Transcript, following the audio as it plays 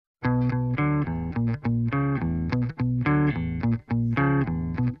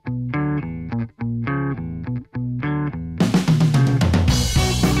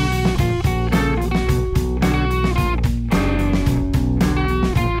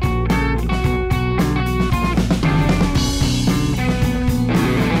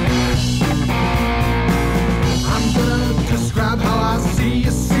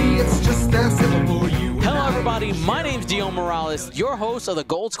Morales, your host of the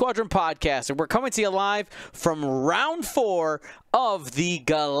Gold Squadron podcast, and we're coming to you live from round 4 of the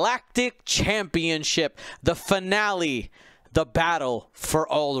Galactic Championship, the finale, the battle for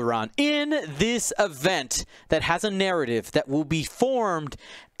Alderaan. In this event that has a narrative that will be formed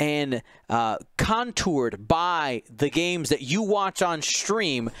and contoured by the games that you watch on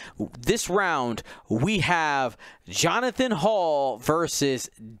stream, this round we have Jonathan Hall versus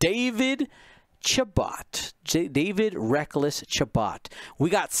David Chabot. David Reckless Chabot.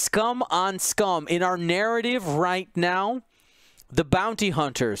 We got scum on scum. In our narrative right now, the bounty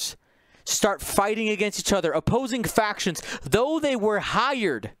hunters start fighting against each other, opposing factions. Though they were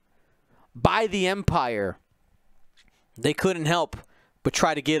hired by the Empire, they couldn't help but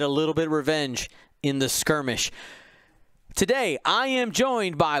try to get a little bit of revenge in the skirmish. Today, I am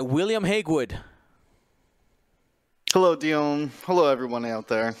joined by William Hagewood. Hello, Dion. Hello, everyone out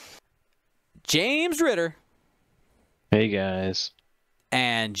there. James Ritter. Hey, guys.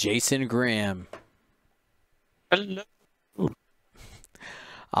 And Jason Grimm. Hello.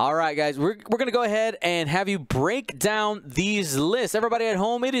 All right, guys, we're going to go ahead and have you break down these lists. Everybody at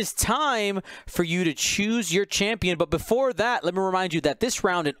home, it is time for you to choose your champion. But before that, let me remind you that this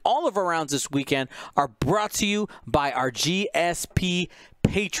round and all of our rounds this weekend are brought to you by our GSP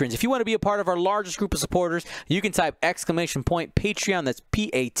patrons. If you want to be a part of our largest group of supporters, you can type !Patreon. That's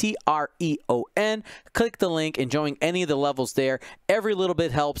Patreon. Click the link and join any of the levels there. Every little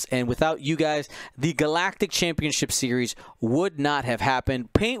bit helps, and without you guys, the Galactic Championship Series would not have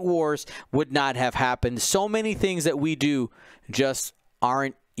happened. Paint Wars would not have happened. So many things that we do just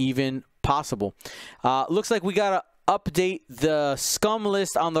aren't even possible. Looks like we got to update the scum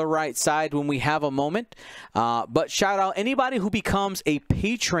list on the right side when we have a moment. But shout out anybody who becomes a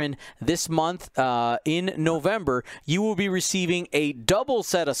patron this month in November. You will be receiving a double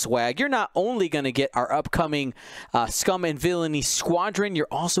set of swag. You're not only going to get our upcoming Scum and Villainy Squadron, you're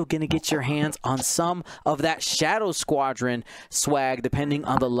also going to get your hands on some of that Shadow Squadron swag, depending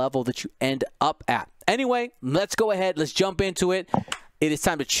on the level that you end up at. Anyway, let's go ahead. Let's jump into it. It is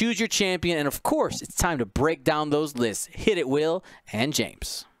time to choose your champion, and of course, it's time to break down those lists. Hit it, Will and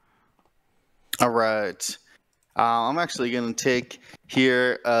James. All right. I'm actually going to take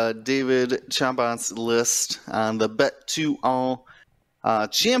here David Chabot's list on the Bet to All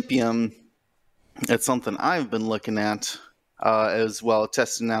champion. It's something I've been looking at as well,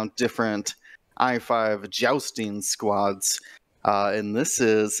 testing out different I-5 jousting squads. And this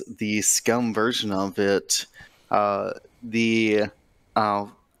is the scum version of it.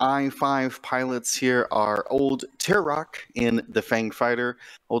 I-5 pilots here are Old Terrock in the Fang Fighter.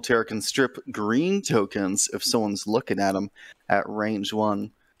 Old Terrock can strip green tokens if someone's looking at him at range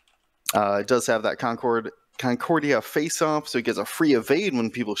 1. It does have that Concordia face-off, so he gets a free evade when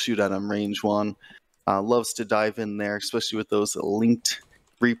people shoot at him range 1. Loves to dive in there, especially with those linked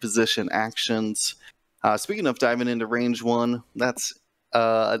reposition actions. Speaking of diving into range 1, that's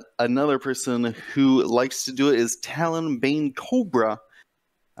another person who likes to do it is Talon Bane Cobra.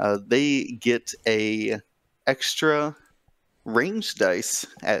 They get a extra range dice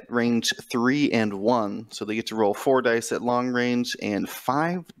at range 3 and 1. So they get to roll 4 dice at long range and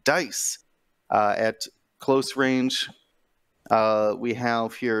 5 dice at close range. We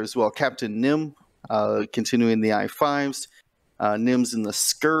have here as well Captain Nim, continuing the I-5s. Nim's in the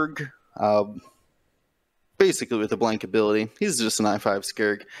Skurg. Basically with a blank ability. He's just an I-5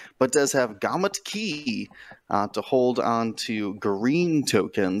 Skurg, but does have Gamut Key to hold on to green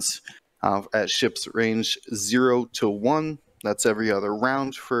tokens at ships range 0 to 1. That's every other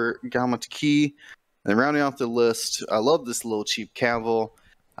round for Gamut Key. And rounding off the list, I love this little cheap Cavill.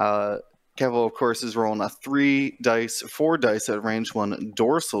 Cavill, of course, is rolling a 4 dice at range 1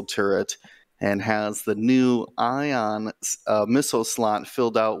 dorsal turret, and has the new Ion missile slot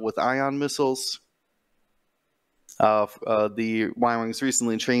filled out with Ion missiles. The Y-Wings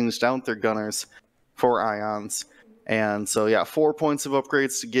recently changed out their gunners for Ions. And so, yeah, 4 points of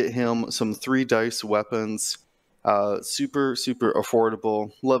upgrades to get him some 3 dice weapons. Super, super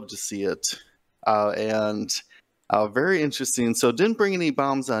affordable. Love to see it. And very interesting. So, didn't bring any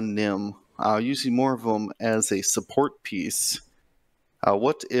bombs on Nim. Using more of them as a support piece.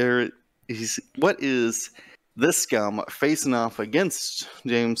 What is this scum facing off against,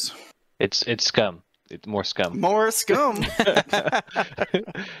 James? It's scum. It's more scum. More scum.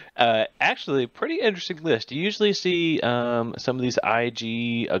 Actually, pretty interesting list. You usually see some of these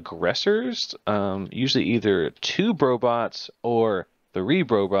IG aggressors, usually either 2 brobots or 3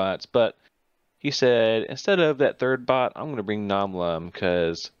 brobots, but he said, instead of that 3rd bot, I'm going to bring Namlam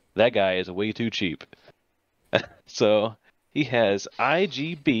because that guy is way too cheap. So he has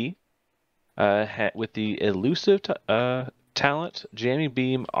IGB, with the elusive talent, jamming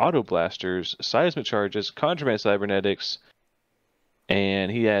beam, auto blasters, seismic charges, contraband cybernetics,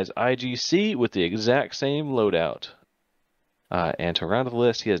 and he has IGC with the exact same loadout. And to round out the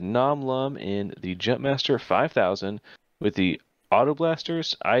list, he has Nom Lum in the Jumpmaster 5000 with the auto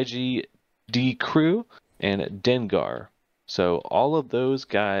blasters, IGD crew, and Dengar. So all of those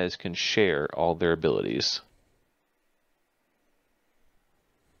guys can share all their abilities.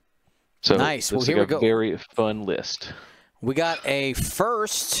 So nice. Well, looks here like we a go. Very fun list. We got a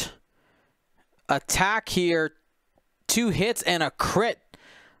first attack here, 2 hits and a crit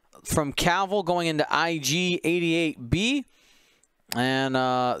from Calvel going into IG-88B. And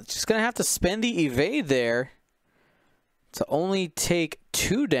just going to have to spend the evade there to only take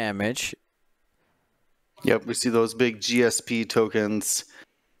 2 damage. Yep, we see those big GSP tokens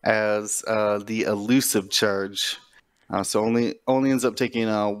as the elusive charge. So only ends up taking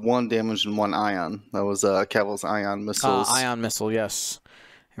 1 damage and 1 ion. That was Caval's ion missiles. Ion missile, yes.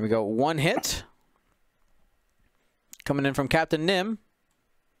 Here we go. 1 hit. Coming in from Captain Nim.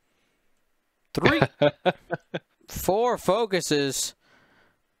 3. 4 focuses.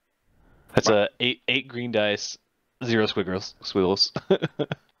 That's a 8 green dice, 0 squiggles.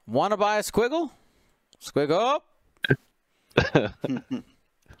 Want to buy a squiggle? Squiggle up.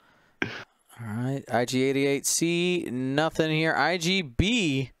 All right, IG-88C, nothing here.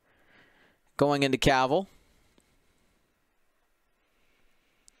 IGB going into Calvel.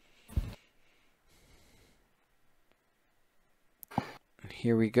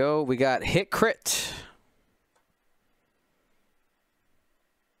 Here we go. We got hit crit.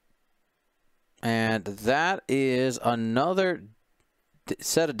 And that is another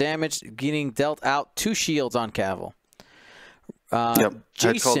set of damage getting dealt out. 2 shields on Calvel. Yep,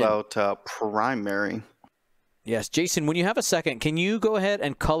 Jason, I called out primary. Yes, Jason, when you have a second, can you go ahead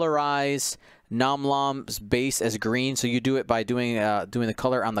and colorize Nom Lum's base as green? So you do it by doing the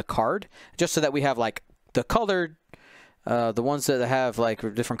color on the card, just so that we have like the colored, the ones that have like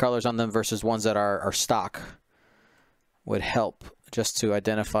different colors on them versus ones that are stock. Would help just to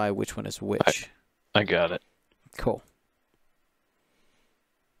identify which one is which. I got it. Cool.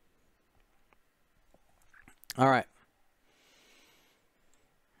 All right.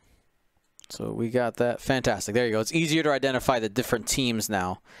 So we got that. Fantastic. There you go. It's easier to identify the different teams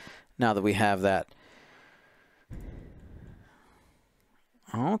now that we have that.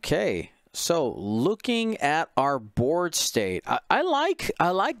 Okay. So looking at our board state, I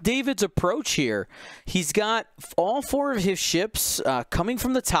like David's approach here. He's got all 4 of his ships coming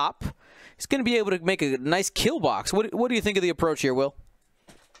from the top. He's going to be able to make a nice kill box. What do you think of the approach here, Will?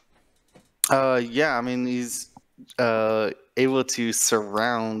 Yeah, I mean, he's able to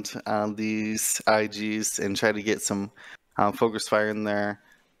surround these IGs and try to get some focus fire in there.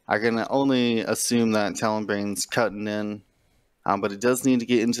 I can only assume that Talonbrain's cutting in, but it does need to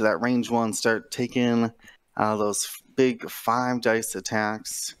get into that range 1, start taking those big 5 dice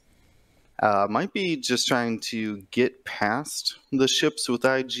attacks. Might be just trying to get past the ships with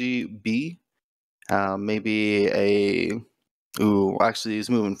IGB. Maybe a... Ooh, actually, he's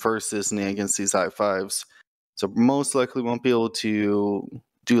moving first, isn't he, against these I5s? So most likely won't be able to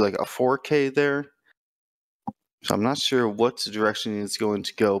do like a 4K there. So I'm not sure what direction he's going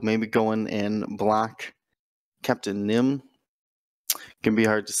to go. Maybe going in black Captain Nim. Can be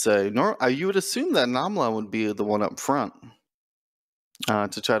hard to say. You would assume that Namla would be the one up front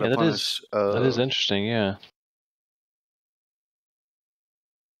to try to punish. That is interesting, yeah.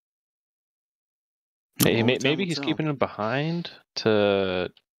 Hey, maybe he's keeping him behind to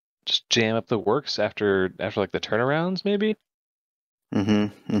just jam up the works after like the turnarounds, maybe. Yeah,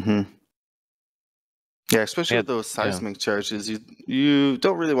 especially with those seismic charges, you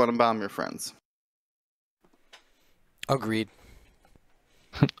don't really want to bomb your friends. Agreed.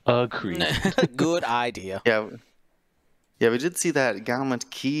 Agreed. Good idea. Yeah, we did see that Gallant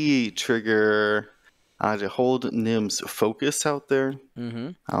Key trigger to hold Nim's focus out there.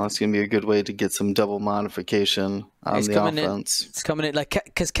 That's going to be a good way to get some double modification on the offense. It's coming in, like,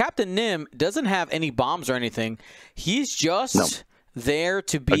 because Captain Nim doesn't have any bombs or anything. He's just there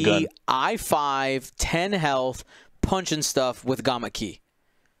to be I5, 10 health, punching stuff with Gamma Key.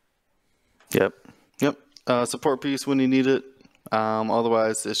 Yep. Support piece when you need it.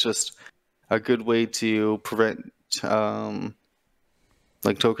 Otherwise, it's just a good way to prevent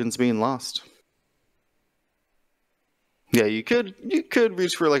like tokens being lost. Yeah, you could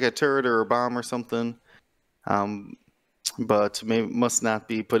reach for like a turret or a bomb or something, but must not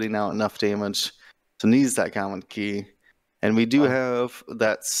be putting out enough damage. So needs that common key, and we do have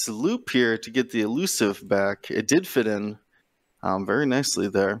that sloop here to get the elusive back. It did fit in very nicely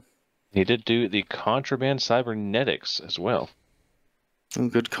there. He did do the contraband cybernetics as well. Oh,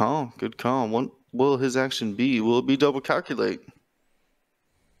 good call. Good call. What will his action be? Will it be double calculate?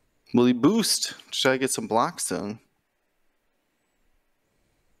 Will he boost to try to get some blocks done?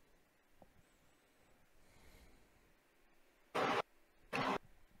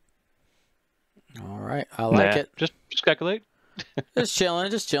 All right, I like it. Just calculate. Just chilling,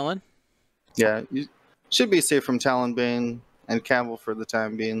 just chilling. Yeah, you should be safe from Talonbane and Cavill for the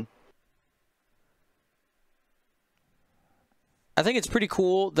time being. I think it's pretty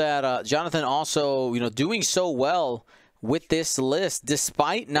cool that Jonathan also, doing so well with this list,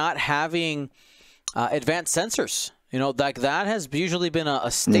 despite not having advanced sensors. Like that has usually been a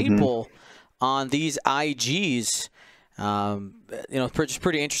staple on these IGs. It's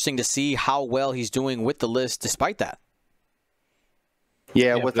pretty interesting to see how well he's doing with the list despite that.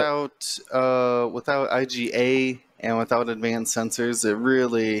 Yeah, without IGA and without advanced sensors, it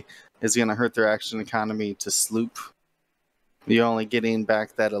really is going to hurt their action economy to sloop. You're only getting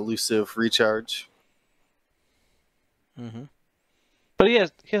back that elusive recharge. But he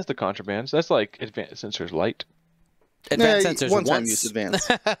has the contrabands. That's like advanced sensors light. Advanced sensors one-time use advanced.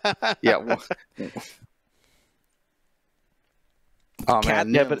 Yeah. Oh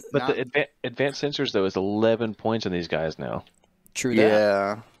man, yeah, but the advanced sensors though is 11 points on these guys now. True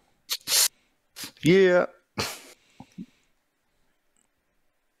that. Yeah.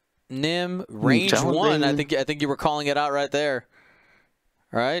 Nim range 1. I think you were calling it out right there.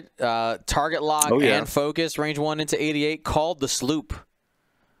 All right. Target lock and focus range 1 into 88 called the sloop.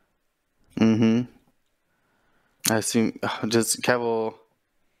 I assume just Cavill.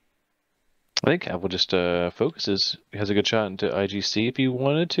 I think Cavill just focuses. He has a good shot into IGC if he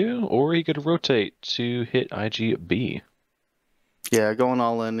wanted to, or he could rotate to hit IGB. Yeah, going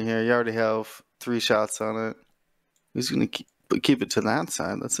all in here. You already have 3 shots on it. He's going to keep it to that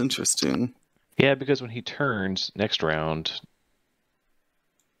side. That's interesting. Yeah, because when he turns next round...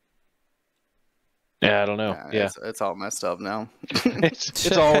 Yeah, I don't know. Yeah. It's all messed up now.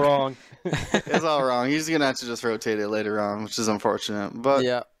 it's all wrong. It's all wrong. He's going to have to just rotate it later on, which is unfortunate. But,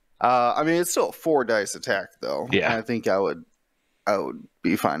 yeah. I mean, it's still a 4 dice attack, though. Yeah. I think I would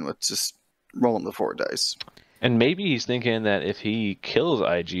be fine with just rolling the 4 dice. And maybe he's thinking that if he kills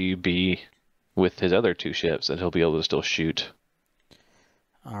IGB with his other 2 ships, that he'll be able to still shoot.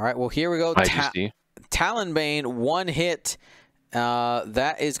 All right, well, here we go. Talonbane, 1 hit.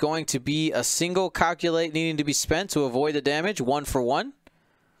 That is going to be a single calculate needing to be spent to avoid the damage, 1 for 1.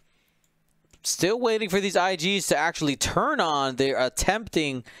 Still waiting for these IGs to actually turn on. They're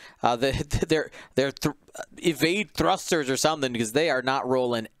attempting their evade thrusters or something because they are not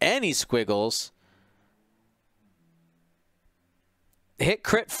rolling any squiggles. Hit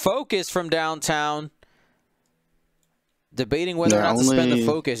crit focus from downtown. Debating whether or not to spend the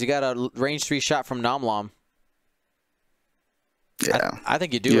focus. You got a range 3 shot from Nomlom. Yeah. I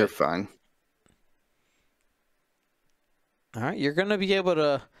think you do. You're fine. All right. You're going to be able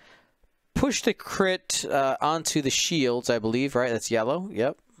to push the crit onto the shields, I believe, right? That's yellow.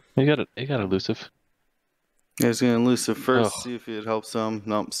 Yep. He got elusive. Yeah, he's going to elusive first, see if it helps him.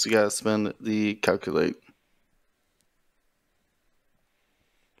 Nope, so you got to spend the calculate.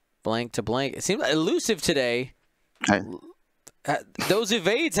 Blank to blank. It seems elusive today. Hey. Those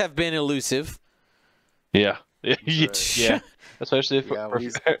evades have been elusive. Yeah. Yeah. Especially for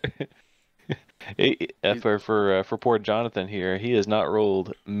poor Jonathan here. He has not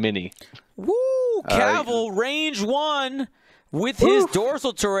rolled many. Woo! Cavill, range 1 with his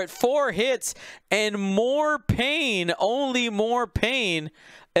dorsal turret. 4 hits and more pain. Only more pain.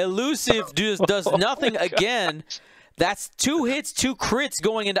 Elusive does nothing again. That's 2 hits, 2 crits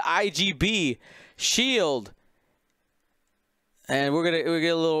going into IGB. Shield. And we're gonna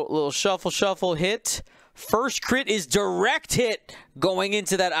get a little shuffle hit. First crit is direct hit going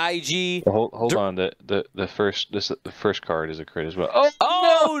into that IG. Hold on. The first card is a crit as well.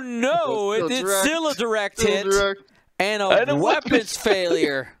 Oh no! It's still a direct hit and a weapons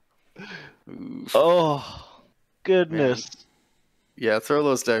failure. Oh goodness! Man. Yeah, throw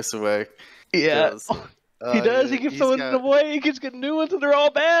those dice away. Yeah, he does. He keeps throwing them away. He keeps getting new ones, and they're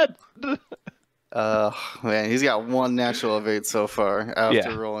all bad. Man, he's got 1 natural evade so far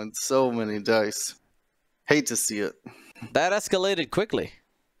after rolling so many dice. Hate to see it. That escalated quickly.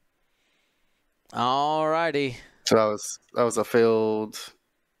 All righty. So that was a failed.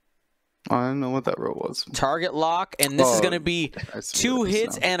 I don't know what that roll was. Target lock, and this is going to be 2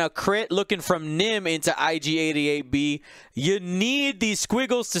 hits and a crit looking from Nim into IG88B. You need these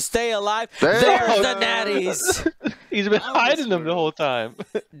squiggles to stay alive. There's the natties. He's been hiding them the whole time.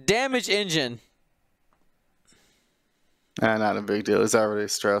 Damage engine. Not a big deal. He's already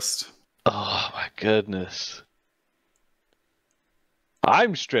stressed. Oh my goodness.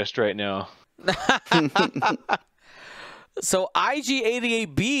 I'm stressed right now. So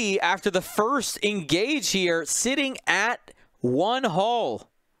IG-88B, after the first engage here, sitting at 1 hull.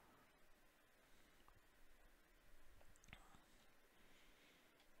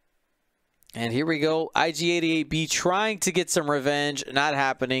 And here we go. IG-88B trying to get some revenge. Not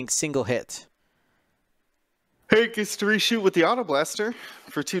happening. Single hit. Hey, gets to reshoot with the Auto Blaster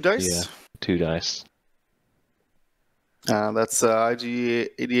for 2 dice. Yeah, 2 dice. That's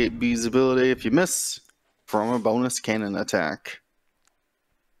IG-88B's ability. If you miss, from a bonus cannon attack.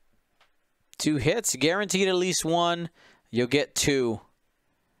 2 hits, guaranteed at least 1. You'll get 2.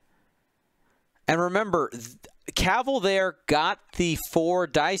 And remember, Cavill there got the 4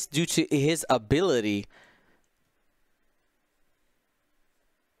 dice due to his ability.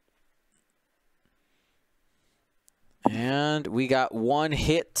 And we got 1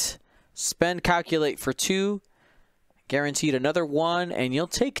 hit. Spend calculate for 2. Guaranteed another 1, and you'll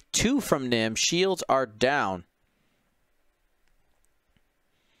take 2 from Nim. Shields are down.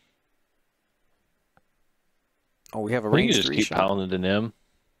 Oh, we have a range 3 just keep shot. piling into Nim.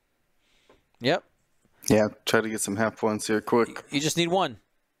 Yep. Yeah, try to get some half points here quick. You just need 1.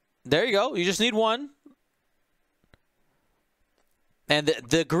 There you go. You just need 1. And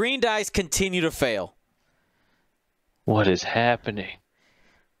the green dice continue to fail. What is happening?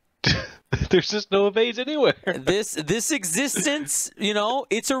 There's just no evades anywhere. This existence, you know,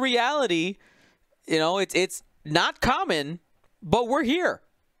 it's a reality. You know, it's not common, but we're here.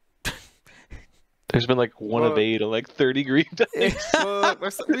 There's been like 1 evade on like 30 green dice. Well,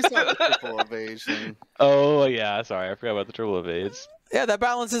 we saw the triple evasion. Oh yeah, sorry, I forgot about the triple evades. Yeah, that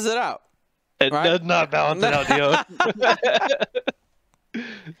balances it out. It right? does not balance it out, Dio.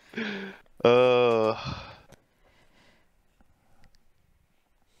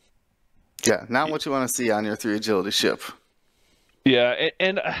 Yeah, not what you want to see on your 3 agility ship. Yeah,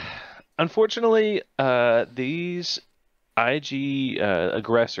 and unfortunately, these IG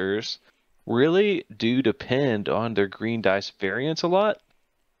aggressors really do depend on their green dice variance a lot,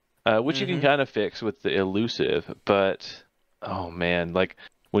 which you can kind of fix with the elusive. But oh man, like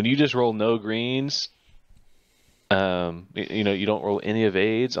when you just roll no greens, you know, you don't roll any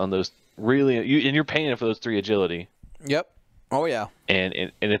evades on those. Really, and you're paying for those 3 agility. Yep. Oh yeah. And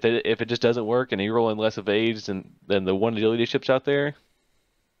if it just doesn't work and you're rolling less evades than the 1 agility ships out there,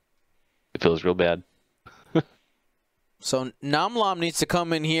 it feels real bad. So Namlam needs to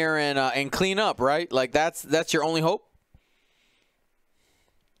come in here and clean up, right? Like that's your only hope.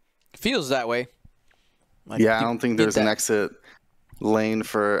 Feels that way. Like Yeah, I don't think there's an exit lane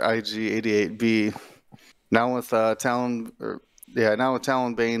for IG-88B. Now with Talon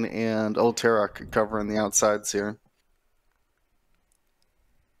Bane and Old Terok covering the outsides here.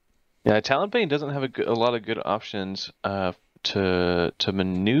 Yeah, Talonbane doesn't have a lot of good options to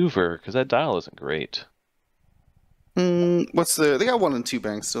maneuver because that dial isn't great. They got 1 and 2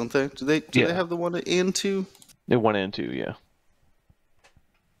 banks, don't they? Do they have the 1 and 2? They 1 and 2, yeah.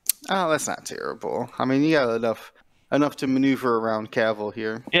 Oh, that's not terrible. I mean, you got enough to maneuver around Cavill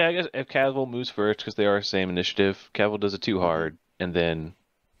here. Yeah, I guess if Cavill moves first because they are the same initiative, Cavill does a 2 hard, and then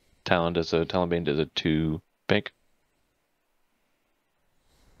Talonbane does a 2 bank.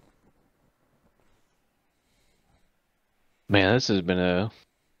 Man, this has been a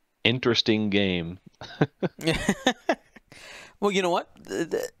interesting game. Well, you know what?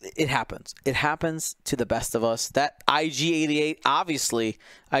 It happens. It happens to the best of us. That IG-88, obviously,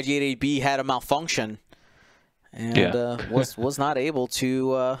 IG-88B had a malfunction and was not able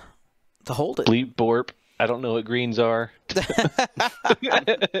to hold it. Bleep borp. I don't know what greens are.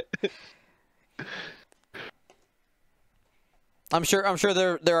 I'm sure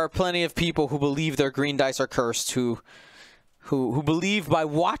there are plenty of people who believe their green dice are cursed who believe by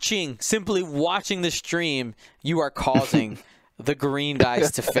simply watching the stream, you are causing the green dice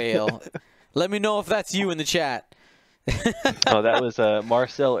to fail. Let me know if that's you in the chat. Oh, that was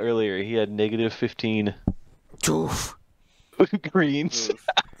Marcel earlier. He had -15 Oof. greens.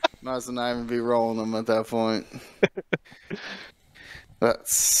 Might as well not even be rolling them at that point.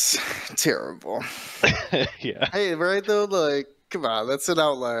 That's terrible. Yeah. Hey, right though, like, come on, that's an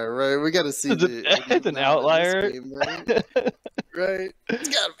outlier, right? We got to see. It's an outlier, game, right? Right? It's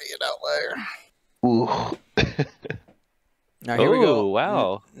got to be an outlier. Ooh. Now here we go.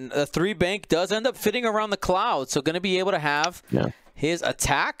 Wow. The 3 bank does end up fitting around the cloud, so going to be able to have his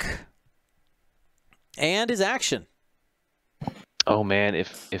attack and his action. Oh man,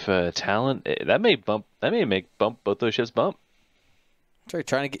 if a talent that may make both those ships bump. Sorry,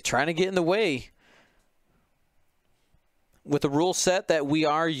 trying to get in the way. with the rule set that we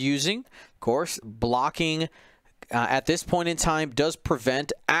are using. Of course, blocking at this point in time does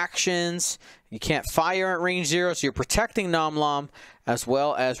prevent actions. You can't fire at range 0, so you're protecting Nom-Nom as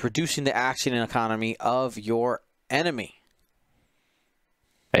well as reducing the action and economy of your enemy.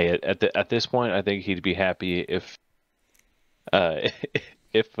 Hey, at this point, I think he'd be happy if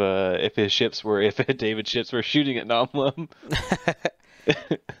his ships were, if David's ships were shooting at Nom-Nom.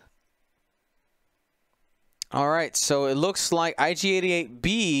 All right, so it looks like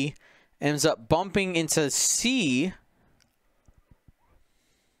IG-88B ends up bumping into C.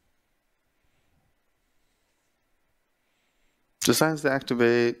 Decides to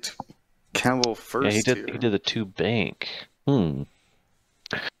activate Campbell first. Yeah, he did the 2 bank. Ooh,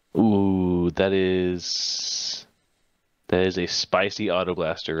 that is a spicy auto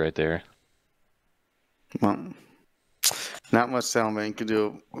blaster right there. Well, not much Talonbane could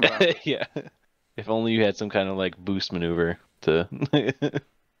do about it. Yeah. If only you had some kind of like boost maneuver to.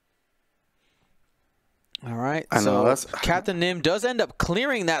 All right, I know, so Captain Nim does end up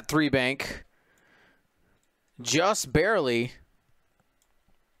clearing that 3 bank. Just barely.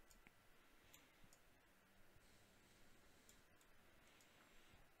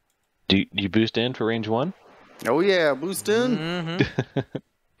 Do you boost in for range 1? Oh yeah, boost in.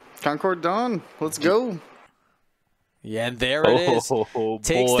 Concord Dawn, let's go. Yeah, and there it is.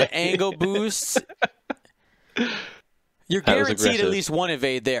 Takes Boy. the angle boost. You're guaranteed at least 1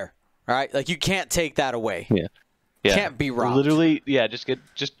 evade there. All right, like you can't take that away. Yeah. Can't be robbed. Literally, yeah.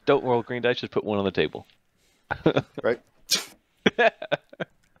 Just don't roll green dice. Just put 1 on the table. Right.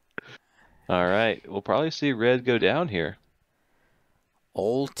 All right, we'll probably see red go down here.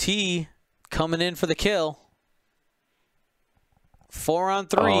 Old T coming in for the kill. 4 on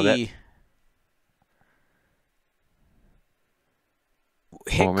 3.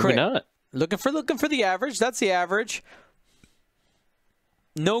 Hit Or maybe crit. not. Looking for the average. That's the average.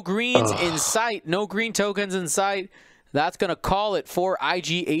 No greens in sight. No green tokens in sight. That's going to call it for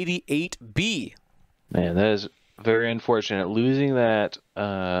IG-88B. Man, that is very unfortunate. Losing that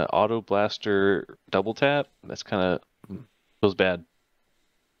auto blaster double tap, that's kind of feels bad.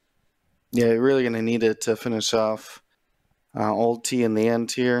 Yeah, you're really going to need it to finish off Old T in the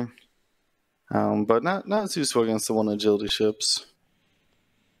end here. But not too useful against the 1 agility ships.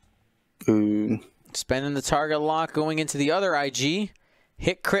 Ooh. Spending the target lock going into the other IG.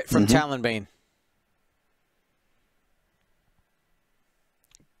 Hit crit from Talonbane.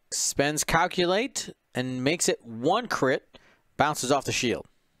 Spends calculate and makes it 1 crit. Bounces off the shield.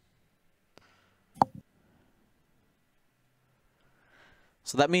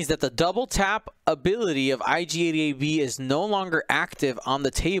 So that means that the double tap ability of IG-88B is no longer active on the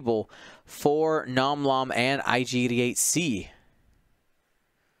table for Nom-Nom and IG-88C.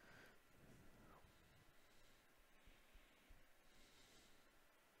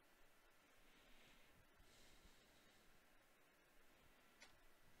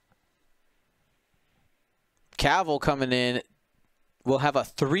 Cavill coming in will have a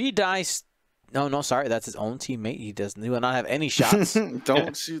 3 dice. No, sorry, that's his own teammate. He will not have any shots.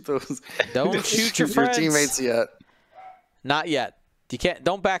 Don't shoot those. Don't shoot your friends. Teammates yet. Not yet. You can't.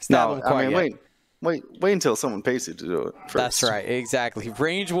 Don't backstab them quite yet. Wait until someone pays you to do it first. That's right, exactly.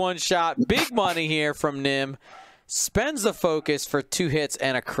 Range 1 shot, big money here from Nim. Spends the focus for 2 hits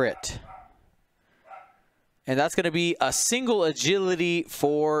and a crit. And that's going to be a single agility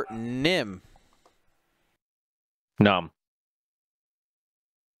for Nim. Nom.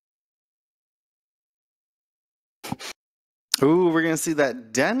 Ooh, we're gonna see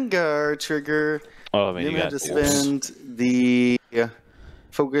that Dengar trigger. Oh man, Nim you had got to spend the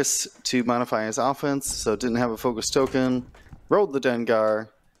focus to modify his offense, so didn't have a focus token. Rolled the Dengar.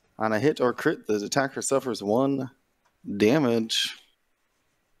 On a hit or crit, the attacker suffers 1 damage.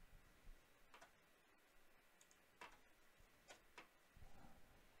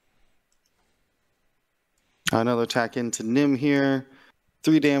 Another attack into Nim here.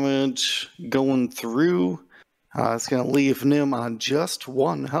 3 damage going through. It's going to leave Nim on just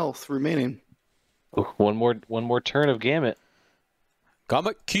 1 health remaining. Ooh, one more turn of Gamut.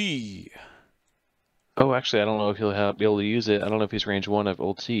 Gamut key. Oh, actually, I don't know if he'll be able to use it. I don't know if he's range 1 of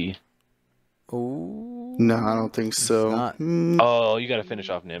Old T. Oh. No, I don't think so. Oh, you got to finish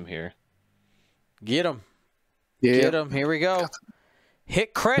off Nim here. Get him. Yeah. Get him. Here we go.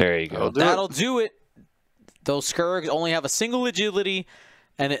 Hit crit. There you go. That'll do it. Those Skurgs only have a single agility,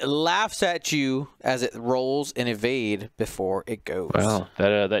 and it laughs at you as it rolls and evade before it goes. Wow,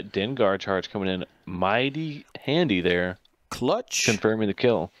 that Dengar charge coming in mighty handy there. Clutch. Confirming the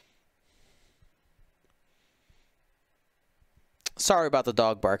kill. Sorry about the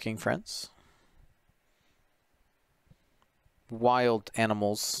dog barking, friends. wild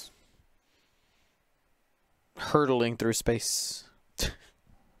animals hurtling through space.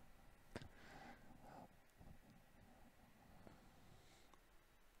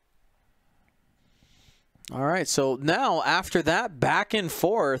 All right, so now after that back and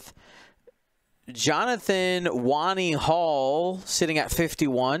forth, Jonathan Wani Hall sitting at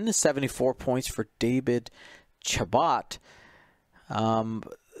 51, 74 points for David Chabot.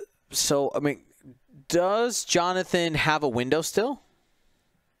 So, I mean, does Jonathan have a window still?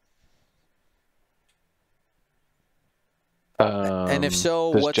 And if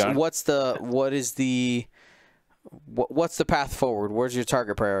so, what's the path forward? Where's your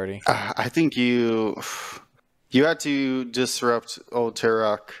target priority? I think you had to disrupt Old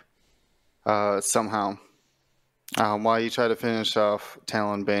Terok somehow while you try to finish off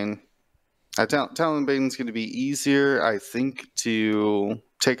Talonbane. Talonbane's going to be easier, I think, to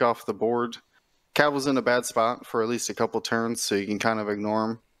take off the board. Caval's in a bad spot for at least a couple turns, so you can kind of ignore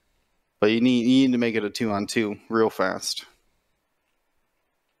him. But you need to make it a 2-on-2 real fast.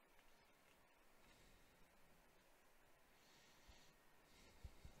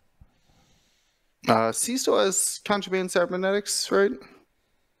 C still has Contraband Cybernetics, right?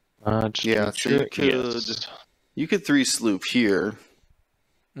 Yeah, so you could 3-sloop here.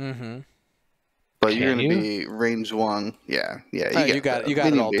 Mm-hmm. But you're going to be range 1. Yeah. You got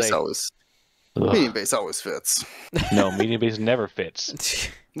it all day. Medium base always fits. No, medium base never fits.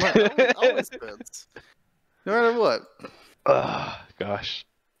 Always fits. No matter what. Gosh.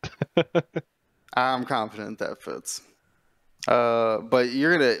 I'm confident that fits. But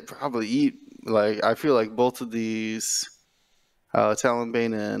you're going to probably eat, I feel like both of these,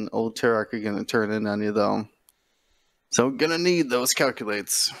 Talonbane and Old Terok, are going to turn in on you, though. So I'm going to need those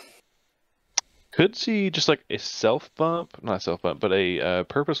calculates. Could see just like a not self bump, but a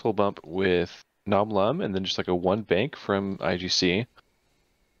purposeful bump with Nom Lum, and then just like a 1 bank from IGC.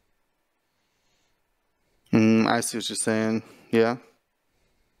 I see what you're saying. Yeah.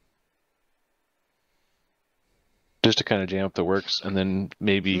 Just to kind of jam up the works, and then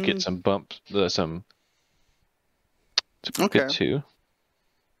maybe get some bumps, some. Okay. Too.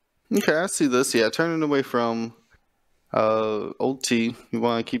 Okay, I see this. Yeah, turning away from Old T. You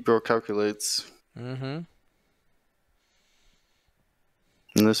want to keep your calculates. Mm-hmm.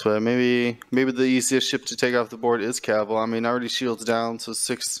 And this way, maybe the easiest ship to take off the board is Caval. I mean, already shields down, so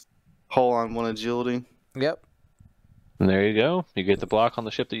 6 hull on 1 agility. Yep. And there you go. You get the block on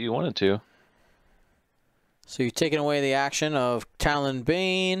the ship that you wanted to. So you're taking away the action of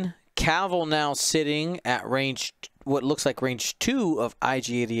Talonbane. Caval now sitting at what looks like range 2 of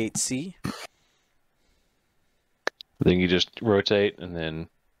IG-88C. Then you just rotate and then.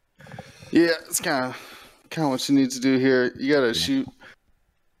 Yeah, it's kind of what you need to do here. You gotta shoot.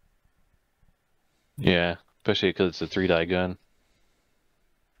 Yeah, especially because it's a 3-die gun.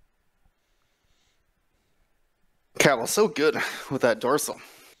 Caval's so good with that dorsal.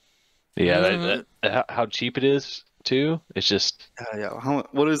 Yeah, how cheap it is too. It's just.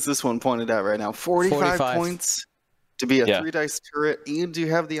 What is this one pointed at right now? 45 points to be a 3-dice turret, and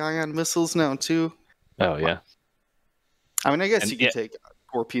you have the ion missiles now too. Oh yeah. I mean, I guess you can take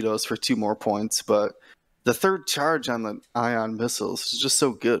torpedoes for 2 more points, but the 3rd charge on the ion missiles is just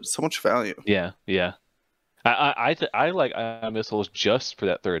so good, so much value. Yeah. I like ion missiles just for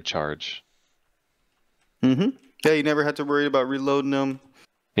that 3rd charge. Mm-hmm. Yeah, you never had to worry about reloading them.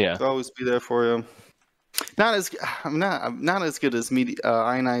 Yeah, they'll always be there for you. Not as good as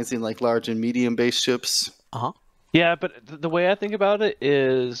ionizing like large and medium base ships. Yeah, but the way I think about it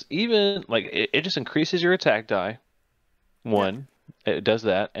is even like it just increases your attack die. 1, it does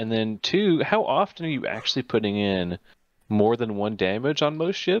that, and then 2, how often are you actually putting in more than 1 damage on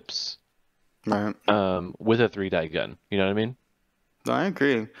most ships? Right. With a 3-die gun, you know what I mean? I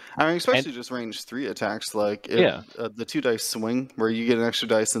agree. I mean, especially just range 3 attacks, like the 2-dice swing, where you get an extra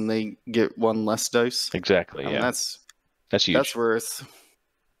dice and they get 1 less dice. Exactly. I mean, that's huge. That's worth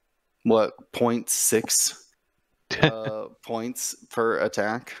what 0.6 points per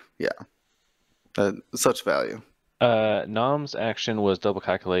attack. Yeah, such value. Nom's action was double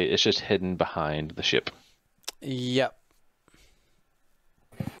calculate. It's just hidden behind the ship. Yep.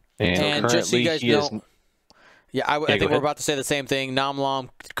 And just so you guys know, I think we're about to say the same thing. Nom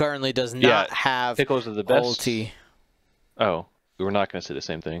Lom currently does not have pickles are the best. ulti. Oh, we were not going to say the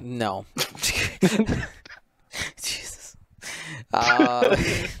same thing. No. Jesus. I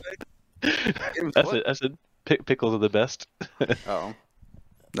said pickles are the best. Oh.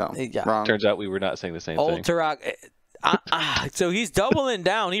 No. Yeah. Wrong. Turns out we were not saying the same Old thing. Turok. So he's doubling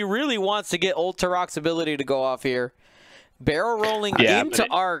down. He really wants to get Old Turok's ability to go off here. Barrel rolling into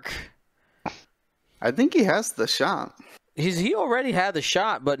Arc. I think he has the shot. He already had the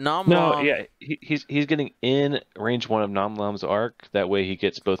shot, but Nom No, Lom. yeah, he's getting in range 1 of Nom Lom's arc. That way he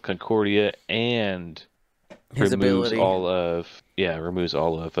gets both Concordia and His removes ability. all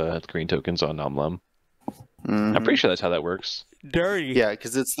of the green tokens on Nom Lom. I'm pretty sure that's how that works. Dirty. Yeah,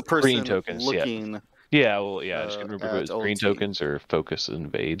 because it's the person Green tokens, looking. Yeah, well, yeah. I just couldn't remember if it was green LT. tokens or focus and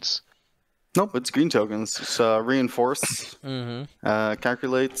invades. Nope, it's green tokens. It's reinforce,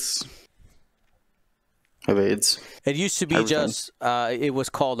 calculates, evades. It used to be Everything. just it was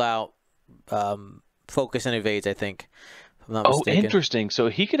called out focus and evades, I think. If I'm not Oh, mistaken. interesting. So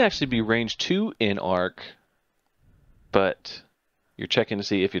he could actually be range 2 in arc, but you're checking to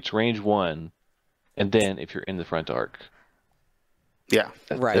see if it's range 1, and then if you're in the front arc. Yeah,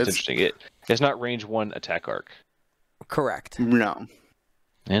 Right. That's interesting. It's not range 1 attack arc. Correct. no.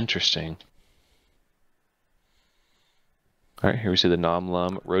 Interesting. All right, here we see the Nom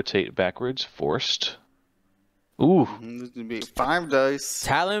Lum rotate backwards, forced. Ooh. This is gonna be 5 dice.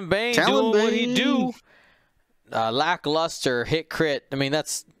 Talonbane doing what he do. Lackluster hit crit. I mean,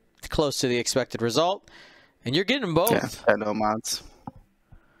 that's close to the expected result. And you're getting both. Yeah, had no mods.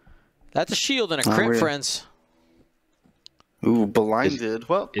 That's a shield and a crit, really? friends. Ooh, blinded.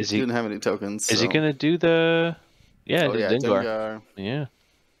 Well, is he he- didn't have any tokens. Is he so- going to do the... Yeah, Oh the yeah, Dengar. Dengar. Yeah.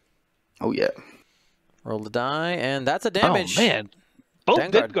 Oh yeah. Roll the die, and that's a damage. Oh, man. Both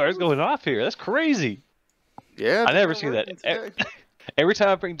Dengar. Dengars going off here. That's crazy. Yeah. I never Dengar see that. working today. Every time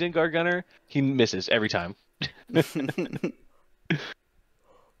I bring Dengar Gunner, he misses every time.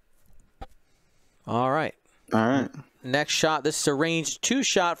 All right. All right. Next shot. This is a range 2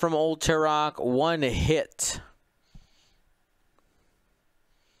 shot from Old Turok. 1 hit.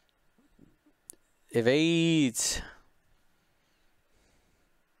 Evades.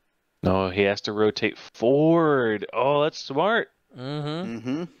 No, he has to rotate forward. Oh, that's smart.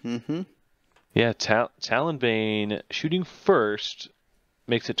 Yeah, Talonbane shooting first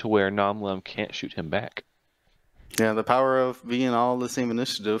makes it to where Nom Lum can't shoot him back. Yeah, the power of being all the same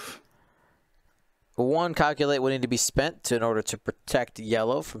initiative. 1 calculate would need to be spent in order to protect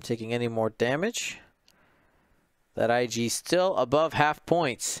yellow from taking any more damage. That IG still above half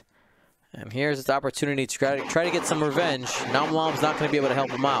points. And here's its opportunity to try to get some revenge. Nom Lom's not going to be able to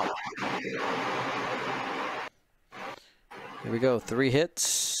help him out. Here we go. 3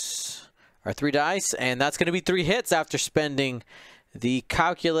 hits. Or 3 dice. And that's going to be 3 hits after spending the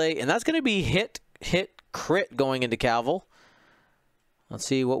calculate. And that's going to be hit, crit going into Calvel. Let's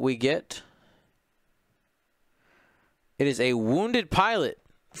see what we get. It is a wounded pilot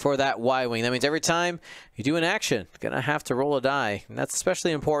for that Y-Wing. That means every time you do an action, you're going to have to roll a die. And that's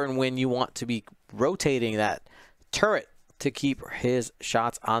especially important when you want to be rotating that turret to keep his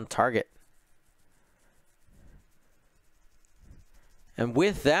shots on target. And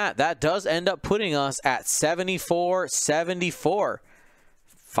with that, that does end up putting us at 74-74.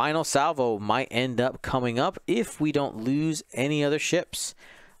 Final salvo might end up coming up if we don't lose any other ships.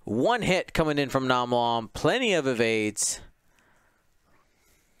 1 hit coming in from Nom Lom. Plenty of evades.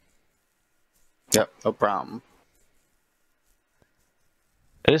 Yep, no problem.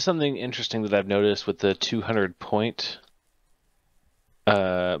 It is something interesting that I've noticed with the 200 point.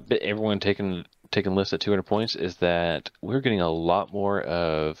 Everyone taking lists at 200 points is that we're getting a lot more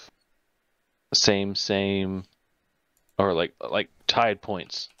of same, or like tied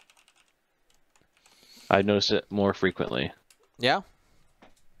points. I noticed it more frequently. Yeah?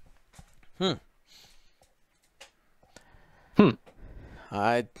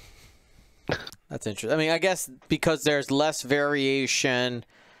 That's interesting. I mean, I guess because there's less variation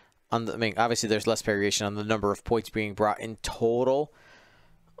on the, I mean, obviously there's less variation on the number of points being brought in total.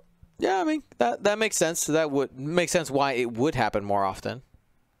 Yeah, I mean, that makes sense. That would make sense why it would happen more often.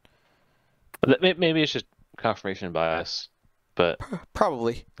 Maybe it's just confirmation bias, but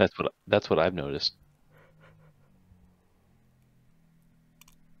Probably. that's what I've noticed.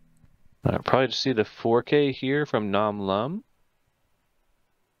 All right, probably just see the 4K here from Nom Lum.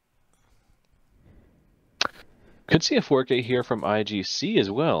 Could see a 4K here from IGC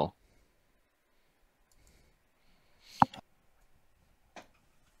as well.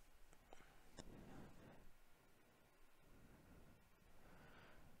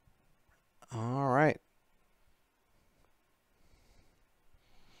 All right.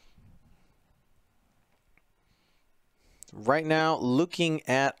 Right now, looking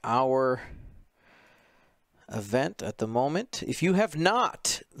at our event at the moment, if you have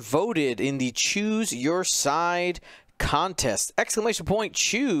not voted in the Choose Your Side contest, exclamation point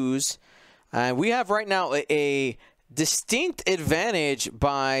choose, we have right now a distinct advantage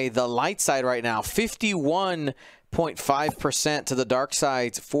by the light side right now, 51.5% to the dark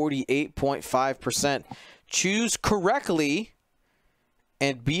side's 48.5%. choose correctly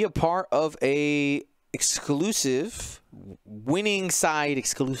and be a part of a exclusive, winning side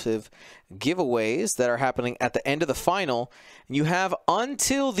exclusive giveaways that are happening at the end of the final. You have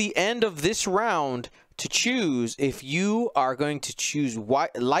until the end of this round to choose if you are going to choose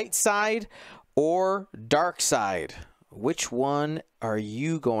light side or dark side. Which one are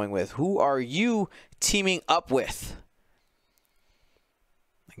you going with? Who are you teaming up with?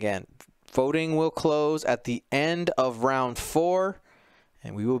 Again, voting will close at the end of round 4,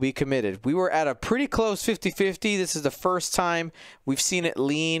 and we will be committed. We were at a pretty close 50-50. This is the first time we've seen it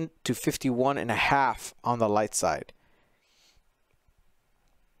lean to 51.5 on the light side.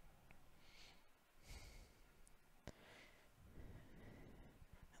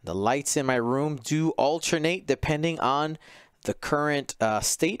 The lights in my room do alternate depending on the current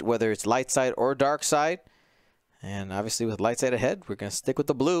state, whether it's light side or dark side. And obviously with light side ahead, we're going to stick with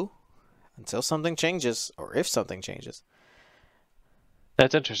the blue until something changes, or if something changes.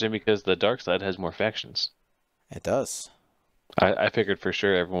 That's interesting because the dark side has more factions. It does. I figured for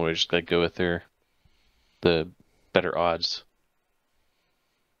sure everyone would just go with the better odds.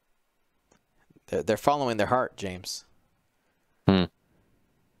 They're following their heart, James.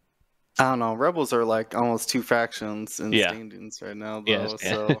 I don't know. Rebels are like almost 2 factions in standings right now, though.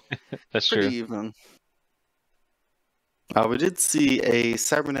 So that's pretty true. even. We did see a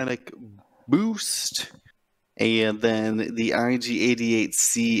cybernetic boost, and then the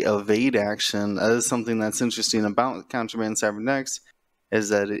IG-88C evade action. That is something that's interesting about Contraband Cybernetics, is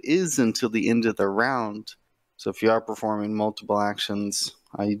that it is until the end of the round. So if you are performing multiple actions,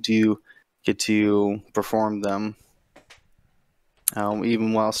 you do get to perform them.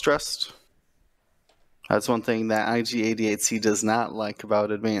 Even while stressed. That's one thing that IG-88C does not like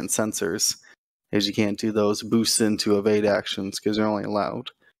about advanced sensors, is you can't do those boosts into evade actions because you're only allowed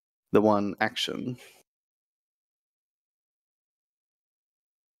the one action.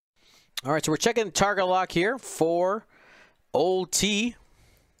 All right, so we're checking target lock here for Old T.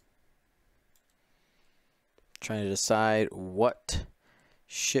 Trying to decide what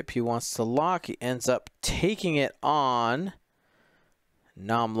ship he wants to lock. He ends up taking it on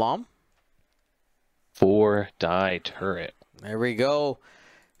Nom Lom. 4-die turret. There we go.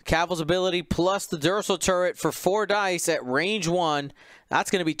 Caval's ability plus the Duracell turret for 4 dice at range 1. That's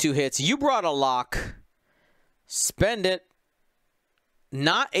going to be 2 hits. You brought a lock. Spend it.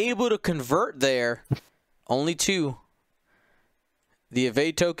 Not able to convert there. Only 2. The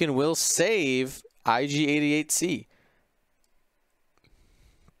evade token will save IG-88C.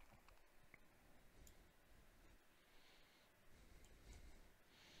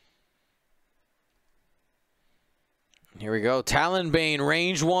 Here we go. Talonbane,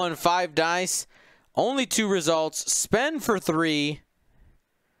 range 1, 5 dice. Only 2 results. Spend for 3.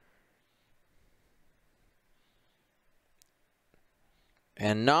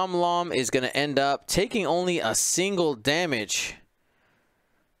 And Nom Lom is going to end up taking only a single damage.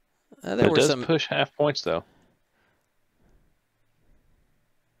 It does push half points, though.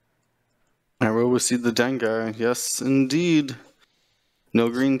 I will see the Dengar. Yes, indeed. No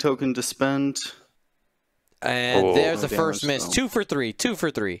green token to spend. And there's the first miss. 2 for 3. 2 for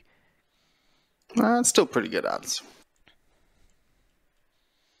 3. It's still pretty good odds.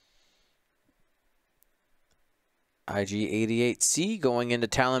 IG-88C going into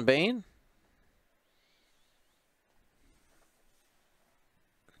Talonbane.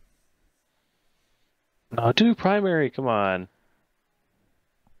 Oh, do primary. Come on.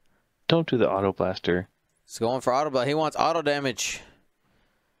 Don't do the auto blaster. He's going for auto blast. He wants auto damage.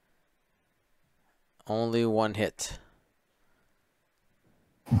 Only 1 hit.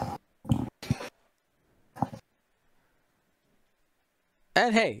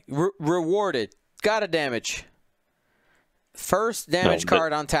 And hey, rewarded. Got a damage. First damage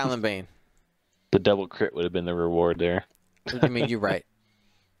card on Talonbane. The double crit would have been the reward there. What do you mean? You're right.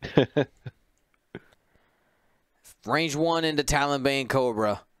 Range 1 into Talonbane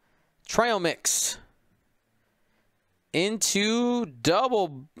Cobra. Trail mix. Into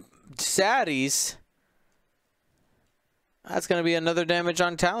double Saddies. That's going to be another damage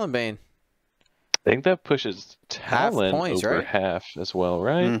on Talonbane. I think that pushes Talon points, over right? half as well,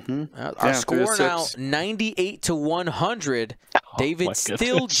 right? Our score now 98 to 100. David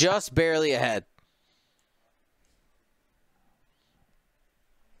still just barely ahead.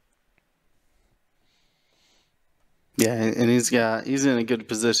 Yeah, and he's in a good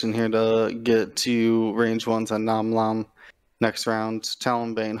position here to get to range 1s on Nom Lom next round.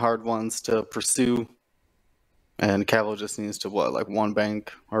 Talonbane, hard ones to pursue. And Cavill just needs to, like 1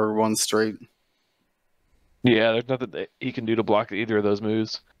 bank or 1 straight? Yeah, there's nothing that he can do to block either of those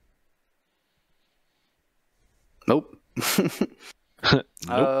moves. Nope.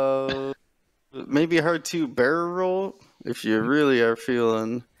 Nope. Maybe a hard 2 barrel roll if you really are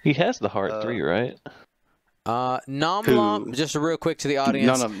feeling. He has the hard 3, right? Nomlom, just real quick to the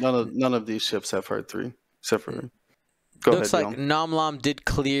audience. None of these ships have hard 3, except for. Go Looks ahead, like Dion. Nomlom did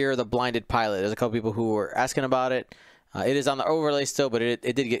clear the blinded pilot. There's a couple people who were asking about it. It is on the overlay still, but it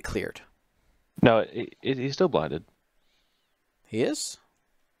did get cleared. No, he's still blinded. He is?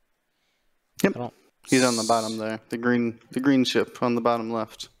 Yep. He's on the bottom there. The green ship on the bottom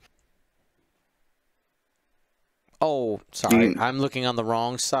left. Oh, sorry. I'm looking on the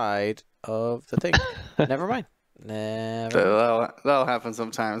wrong side of the thing. Never mind. That'll happen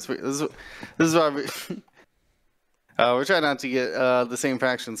sometimes. This is why we're trying not to get the same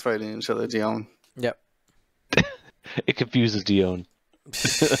factions fighting each other, Dion. Yep. It confuses Dion.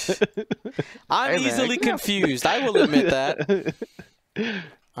 I'm easily confused. I will admit that.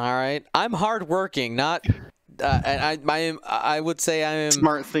 All right. I'm hardworking, not. And I would say I am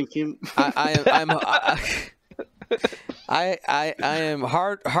smart thinking. I am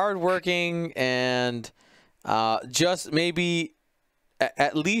hardworking and just maybe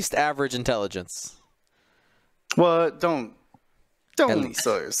at least average intelligence. Well, don't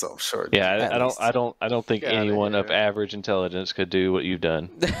sell yourself short. Yeah, I don't think anyone of average intelligence could do what you've done.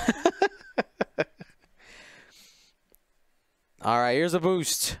 All right, here's a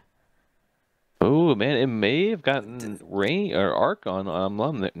boost. Oh man, it may have gotten rain or arc on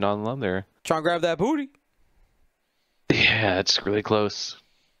non-lum there. Try and grab that booty. Yeah, it's really close.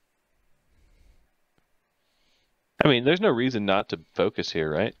 I mean, there's no reason not to focus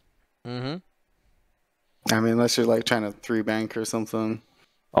here, right? Mm-hmm. I mean, unless you're like trying to 3-bank or something.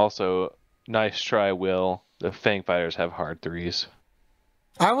 Also, nice try, Will. The Fang Fighters have hard 3s.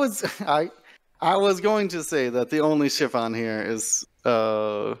 I was going to say that the only ship on here is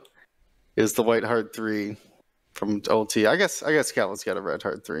the white hard 3 from OT. I guess Cal's got a red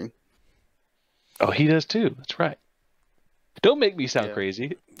hard 3. Oh, he does too. That's right. Don't make me sound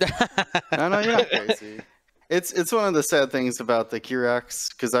crazy. No, you're not crazy. It's one of the sad things about the Kirax,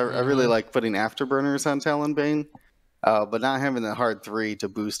 because I really like putting afterburners on Talonbane, but not having the hard 3 to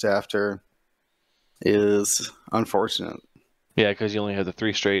boost after is unfortunate. Yeah, because you only have the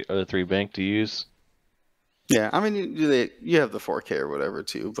 3 straight or the 3 bank to use. Yeah, I mean you have the 4K or whatever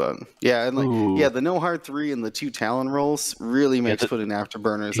too, but yeah, and like the no hard 3 and the 2 Talon rolls really makes putting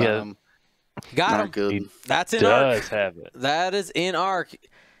afterburners on them. Got him. Good. That's in Does arc. have it. That is in arc.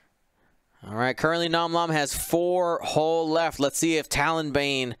 All right, currently Nomlom has 4 hull left. Let's see if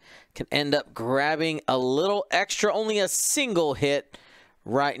Talonbane can end up grabbing a little extra. Only a single hit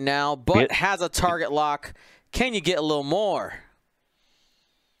right now, but has a target lock. Can you get a little more?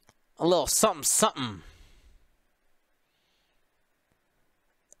 A little something, something.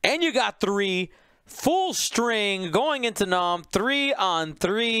 And you got 3. Full string going into Nom, 3 on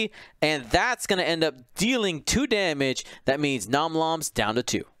 3, and that's going to end up dealing 2 damage. That means Nomlom's down to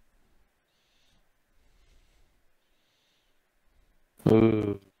 2.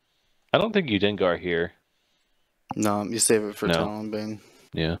 Ooh. I don't think you Dengar here. No, you save it for Talonbane.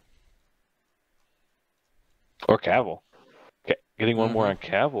 Yeah. Or Cavill. Getting one more on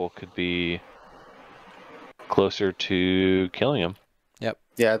Cavill could be closer to killing him. Yep.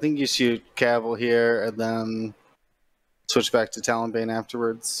 Yeah, I think you shoot Cavill here and then switch back to Talonbane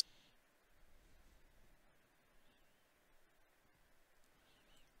afterwards.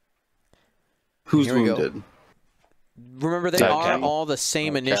 Who's wounded? Remember, they are all the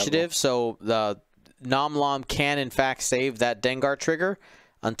same initiative, so the Nomlom can, in fact, save that Dengar trigger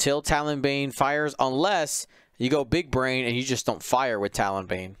until Talonbane fires, unless you go big brain and you just don't fire with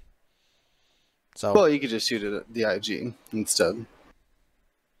Talonbane. So, well, you could just shoot it at the IG instead.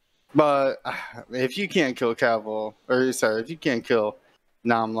 But if you can't kill Cavill, or sorry, if you can't kill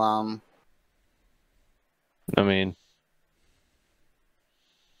Nomlom, I mean,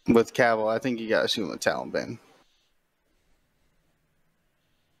 with Cavill, I think you gotta shoot him with Talonbane.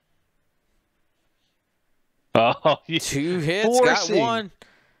 Oh, 2 hits, got 1.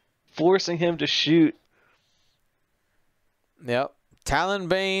 Forcing him to shoot. Yep.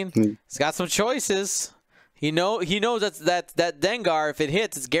 Talonbane, he's got some choices. He knows that Dengar, if it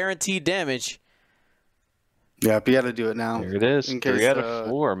hits, it's guaranteed damage. Yeah, but you got to do it now. There it is. 3 out of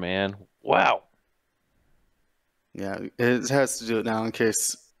 4, man. Wow. Yeah, it has to do it now in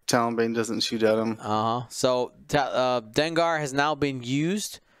case Talonbane doesn't shoot at him. So Dengar has now been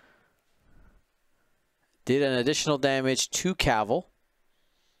used. Did an additional damage to Cavill.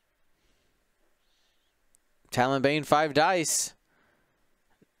 Talonbane 5 dice.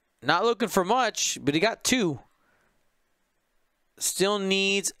 Not looking for much, but he got 2. Still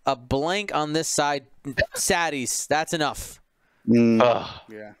needs a blank on this side, saddies. That's enough. Oh,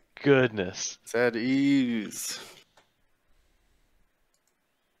 Yeah. goodness. Sad ease.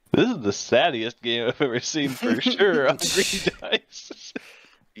 This is the saddest game I've ever seen for sure on green dice.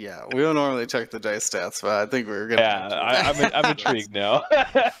 Yeah, we don't normally check the dice stats, but I think we were gonna. Yeah, I'm intrigued now.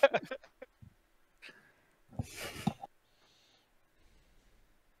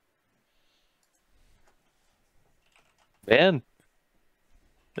 Man,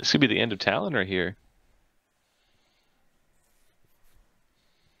 this could be the end of Talon right here.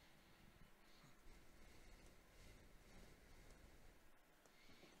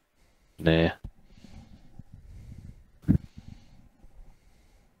 Nah.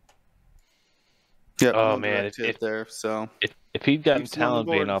 Yeah. Oh man, if there. So if he'd gotten Keeps him on the Talon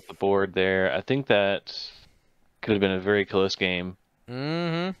being board. off the board there, I think that could have been a very close game.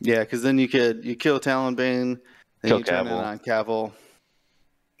 Mm-hmm. yeah, because then you kill Talonbane, then Kill you turn it Cavill. on Cavill,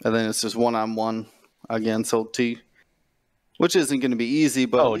 and then it's just 1-on-1 against Old T, which isn't going to be easy.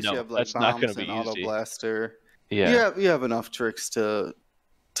 But Oh, at least no, you have like that's not bombs gonna be and Auto easy. Blaster. Yeah. You have enough tricks to.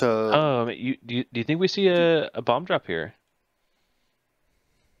 Do you think we see a bomb drop here?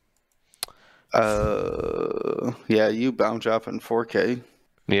 Yeah, you bomb drop in 4K.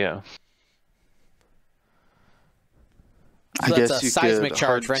 Yeah. So I that's guess a you seismic could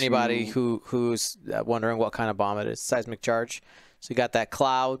charge for hard anybody to- who's wondering what kind of bomb it is. Seismic charge. So you got that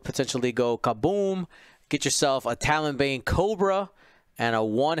cloud, potentially go kaboom. Get yourself a Talonbane Cobra and a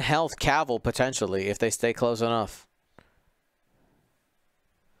 1 health Cavill potentially if they stay close enough.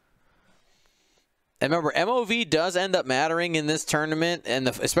 And remember, MOV does end up mattering in this tournament, and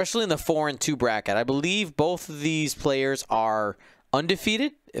especially in the 4 and 2 bracket. I believe both of these players are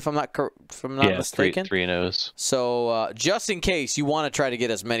undefeated, if I'm not mistaken. 3-0s. So just in case you want to try to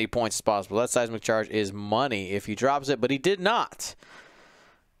get as many points as possible, that seismic charge is money if he drops it, but he did not.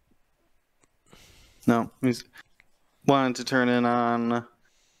 No, he's wanted to turn in on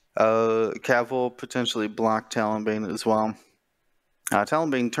Cavill, potentially block Talonbane as well.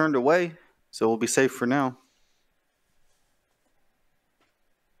 Talonbane turned away, so we'll be safe for now.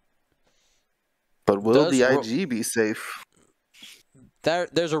 But will Does the IG be safe?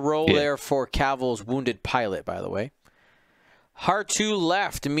 There's a role there for Cavill's wounded pilot, by the way. Heart 2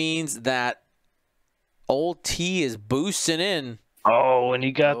 left means that Old T is boosting in. Oh, and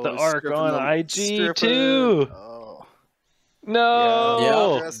he got the arc stripping on the IG stripper. too. Oh.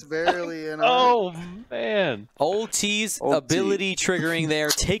 No. Yeah, just barely in. Oh man. Old T's Old T. ability triggering there,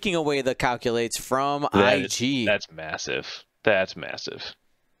 taking away the calculates from IG. That's massive. That's massive.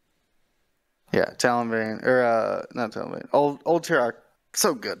 Yeah, Talonbane, or not Talonbane. Old Turok,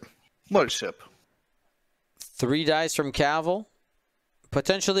 so good. What a ship. 3 dice from Cavill.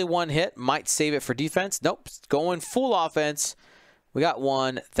 Potentially 1 hit. Might save it for defense. Nope. Going full offense. We got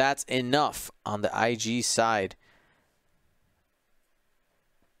 1. That's enough on the IG side.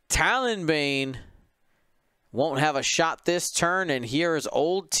 Talonbane won't have a shot this turn. And here is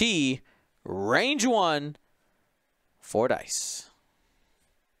Old T. Range 1. 4 dice.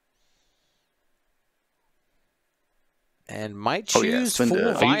 And might choose spend full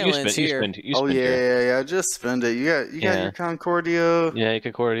it. violence here. Yeah. Just spend it. You got your Concordia. Yeah,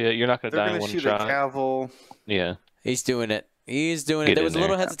 Concordia. You're not gonna They're die gonna in one shoot shot. a Cavill. Yeah. He's doing it. He's doing Get it. There in was a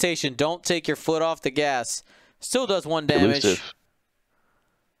little there. hesitation. Don't take your foot off the gas. Still does 1 damage. Elusive.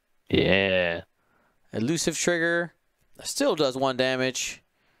 Yeah. Elusive trigger. Still does 1 damage.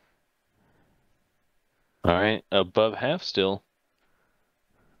 All right. Above half still.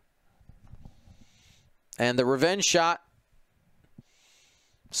 And the revenge shot.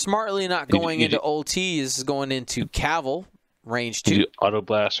 Smartly not going into Old T. Is going into Cavill. Range 2. You do auto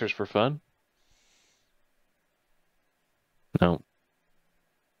blasters for fun? No.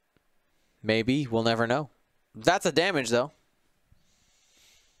 Maybe. We'll never know. That's a damage, though.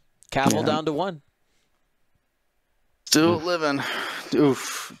 Cavill down to 1. Still living.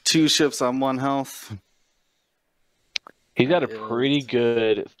 Oof. 2 ships on 1 health. He's got a pretty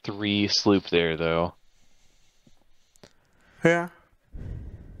good 3 sloop there, though. Yeah.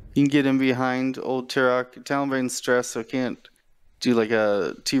 You can get in behind Old Turok. Talonbane's stressed, so can't do like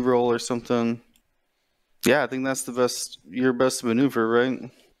a T-roll or something. Yeah, I think that's your best maneuver,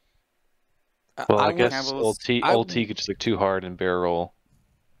 right? Well, I would- guess old T could just look too hard and barrel roll.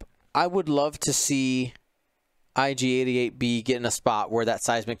 I would love to see IG-88B get in a spot where that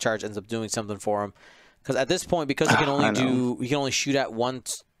seismic charge ends up doing something for him. Because at this point, because he can only shoot at 1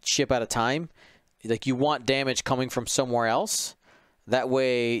 ship at a time, like you want damage coming from somewhere else. That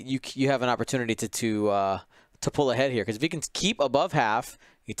way you have an opportunity to pull ahead here. Because if you can keep above half,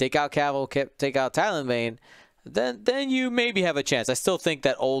 you take out Cavill, take out Talonbane, then you maybe have a chance. I still think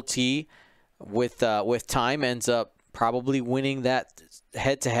that Old T with time ends up probably winning that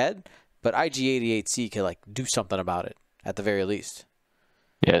head-to-head, but IG-88C can like do something about it at the very least.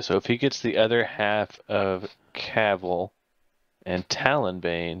 Yeah, so if he gets the other half of Cavil and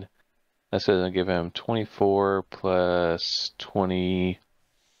Talonbane, that's going to give him 24 plus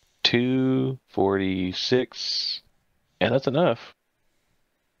 22, 46. Yeah, that's enough.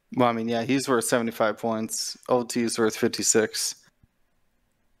 Well, I mean, yeah, he's worth 75 points. OT is worth 56.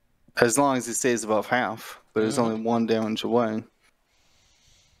 As long as he stays above half, but there's only 1 damage away.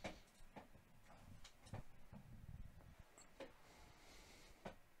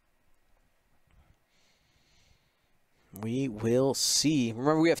 We will see.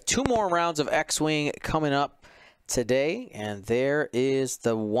 Remember, we have 2 more rounds of X-Wing coming up today, and there is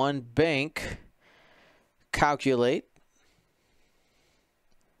the 1 bank. Calculate.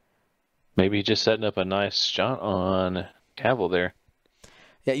 Maybe just setting up a nice shot on Cavil there.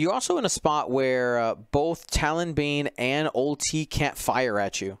 Yeah, you're also in a spot where both Talonbane and Old T can't fire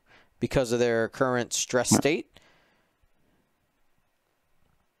at you because of their current stress state.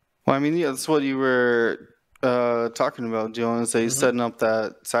 Well, I mean, yeah, that's what you were talking about, Jonas. He's setting up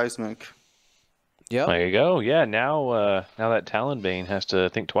that seismic. Yep. There you go. Yeah, now that Talonbane has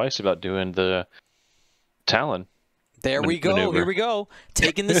to think twice about doing the Talon. There we go. Maneuver. Here we go.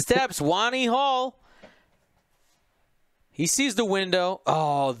 Taking the steps. Wani Hall. He sees the window.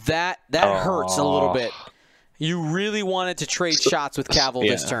 Oh, that hurts a little bit. You really wanted to trade shots with Cavil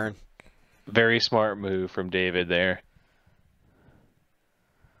this turn. Very smart move from David there.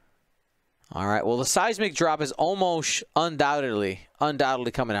 All right. Well, the seismic drop is almost undoubtedly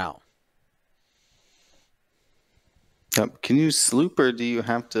coming out. Yep. Can you sloop or do you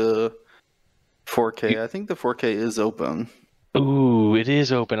have to 4K? I think the 4K is open. Ooh, it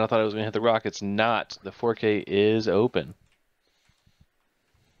is open. I thought I was going to hit the rock. It's not. The 4K is open.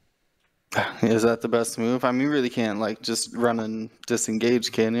 Is that the best move? I mean, you really can't like just run and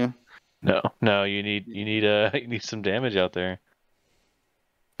disengage, can you? No. You need some damage out there.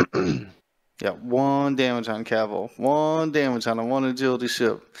 Yeah, 1 damage on Cavil, 1 damage on a 1 agility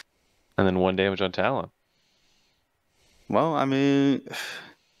ship, and then 1 damage on Talon. Well, I mean,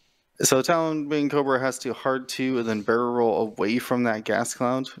 so Talon being Cobra has to hard 2 and then barrel roll away from that gas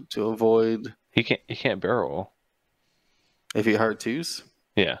cloud to avoid. He can't barrel roll. If he hard 2s?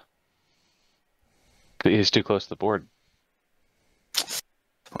 Yeah. He's too close to the board.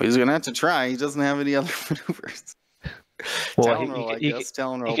 Well, he's gonna have to try. He doesn't have any other maneuvers. Well, Talon roll, I guess.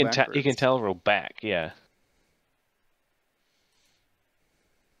 Talon roll backwards. He can Talon roll back. Yeah.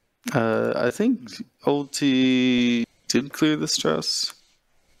 I think Old T did clear the stress.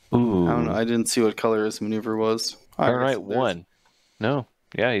 Ooh. I don't know. I didn't see what color his maneuver was. All right, 1. No.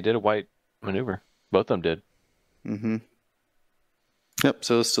 Yeah, he did a white maneuver. Both of them did. Mm-hmm. Yep.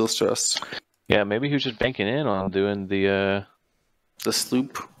 So it's still stressed. Yeah, maybe he was just banking in on doing the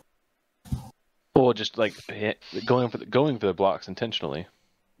sloop. Or just like going for the blocks intentionally.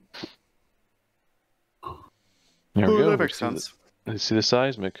 There we go. That makes sense. Let's see the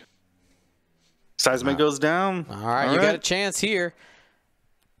seismic. Seismic goes down. All right, you got a chance here.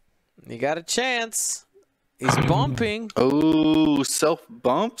 You got a chance. He's bumping. Oh, self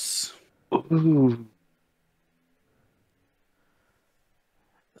bumps. Ooh.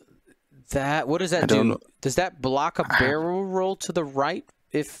 What does that do? Does that block a barrel roll to the right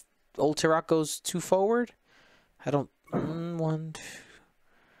if Old T-Rock goes too forward? I don't. 1, 2.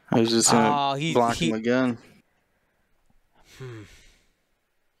 I was just gonna block him again.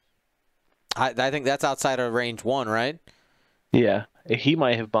 I think that's outside of range 1, right? Yeah, he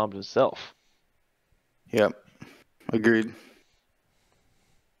might have bombed himself. Yep, agreed.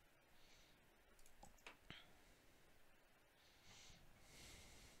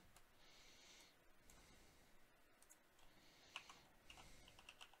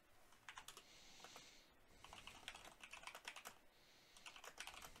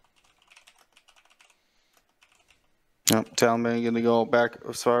 Yep, Talonbane going to go back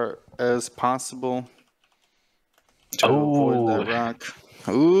as far as possible to avoid that rock.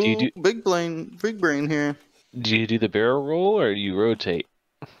 Ooh, big brain here. Do you do the barrel roll or do you rotate?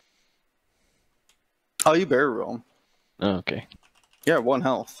 Oh, you barrel roll. Oh, okay. Yeah, 1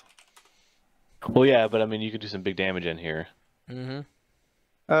 health. Well, yeah, but I mean, you could do some big damage in here.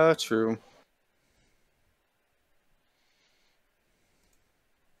 Mm-hmm. True.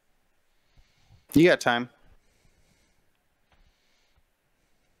 You got time.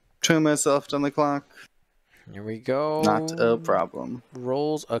 2 minutes left on the clock. Here we go. Not a problem.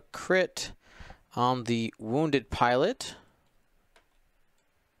 Rolls a crit on the wounded pilot.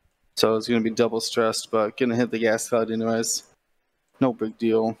 So it's going to be double stressed, but going to hit the gas cloud anyways. No big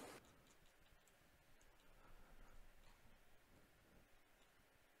deal.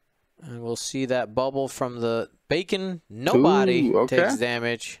 We'll see that bubble from the bacon. Nobody takes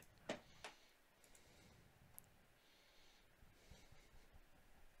damage.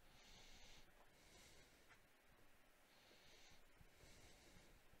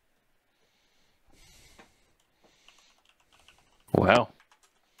 Wow.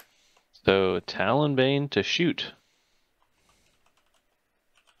 So Talonbane to shoot.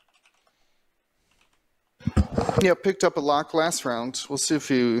 Yeah, picked up a lock last round. We'll see if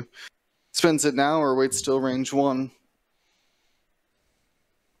he spends it now or waits till range 1.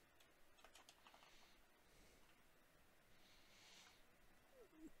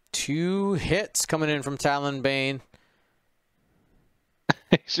 Two hits coming in from Talonbane.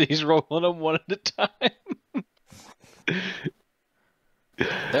 He's rolling them one at a time.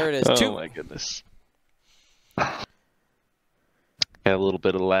 There it is. Oh 2. my goodness. Got a little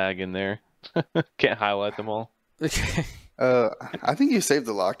bit of lag in there. Can't highlight them all. I think you saved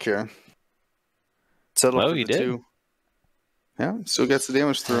the lock here. Settle for he the did. 2. Yeah, still gets the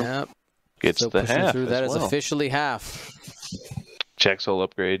damage through. Yep. Gets Still the pushing half. through. That is well. officially half. Checks hull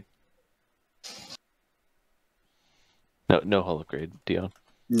upgrade. No hull upgrade, Dion.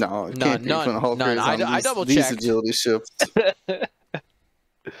 No, it None, can't be none, putting hull none. upgrades on I these double-checked. agility ships.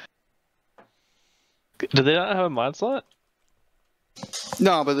 Do they not have a mod slot?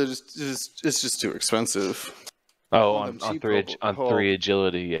 No, but they're it's just too expensive. Oh, One of them on cheap three hull. 3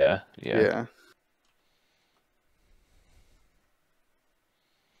 agility, yeah. Yeah.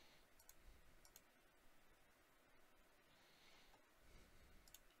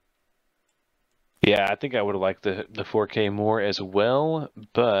 Yeah, I think I would have liked the 4K more as well,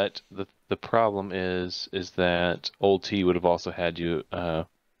 but the problem is that old T would have also had you a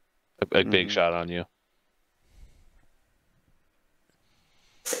big shot on you.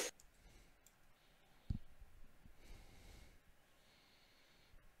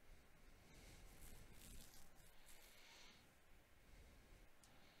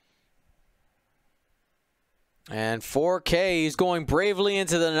 And 4K is going bravely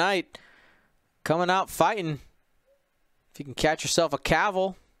into the night. Coming out fighting. If you can catch yourself a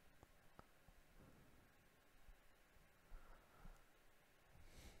Cavill.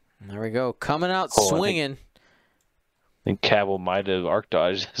 There we go. Coming out swinging. I think Cavill might have arc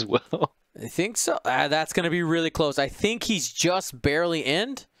dodged as well. I think so. That's going to be really close. I think he's just barely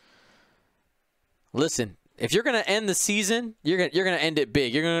end. Listen, if you're going to end the season, you're going to end it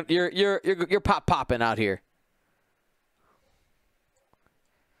big. You're popping out here.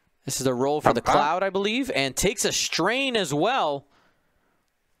 This is a roll for the Cloud, I believe, and takes a strain as well.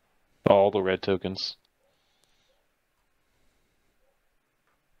 All the red tokens.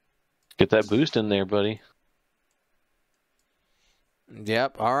 Get that boost in there, buddy.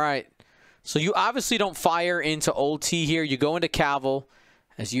 Yep, all right. So you obviously don't fire into old T here. You go into Cavill,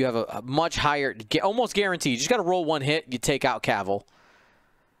 as you have a much higher, almost guaranteed. You just got to roll one hit, you take out Cavill.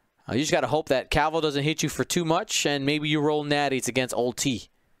 You just got to hope that Cavill doesn't hit you for too much, and maybe you roll natties against old T.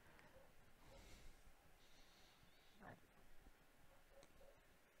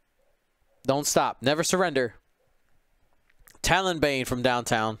 Don't stop. Never surrender. Talonbane from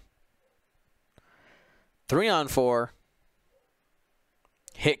downtown. 3-on-4.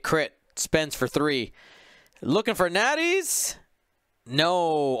 Hit crit. Spends for 3. Looking for natties?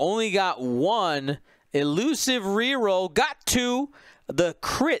 No. Only got 1. Elusive reroll. Got 2. The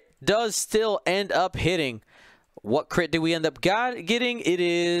crit does still end up hitting. What crit did we end up getting? It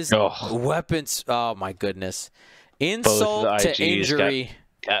is weapons. Oh, my goodness. Insult to injury.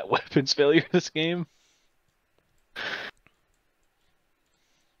 Got weapons failure this game.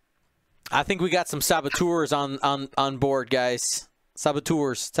 I think we got some saboteurs on board, guys.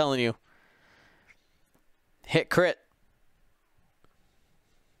 Saboteurs, telling you. Hit crit.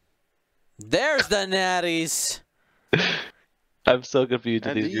 There's the natties. I'm so confused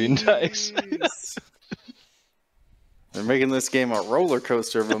with these green dice. They're making this game a roller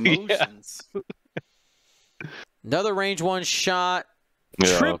coaster of emotions. Another range 1 shot.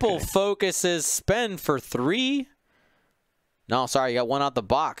 Yeah, Triple focuses. Spend for 3. No, sorry, you got 1 out the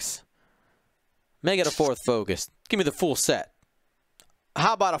box. Make it a 4th focus. Give me the full set.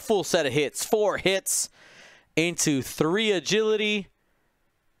 How about a full set of hits? 4 hits into 3 agility.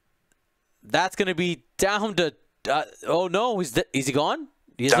 That's going to be down to... oh, no. Is he gone?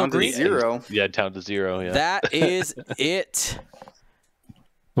 He's down no green? to 0. Yeah, down to 0. Yeah. That is it.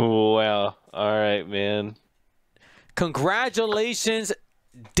 Wow. All right, man. Congratulations,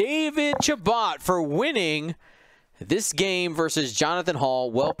 David Chabot, for winning this game versus Jonathan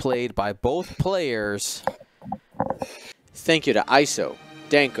Hall. Well played by both players. Thank you to ISO,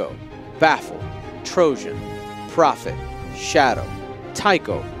 Danko, Baffle, Trojan, Prophet, Shadow,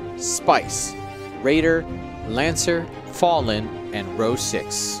 Tycho, Spice, Raider, Lancer, Fallen, and Row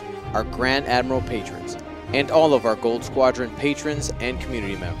 6, our Grand Admiral patrons, and all of our Gold Squadron patrons and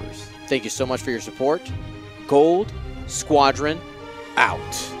community members. Thank you so much for your support. Gold Squadron out.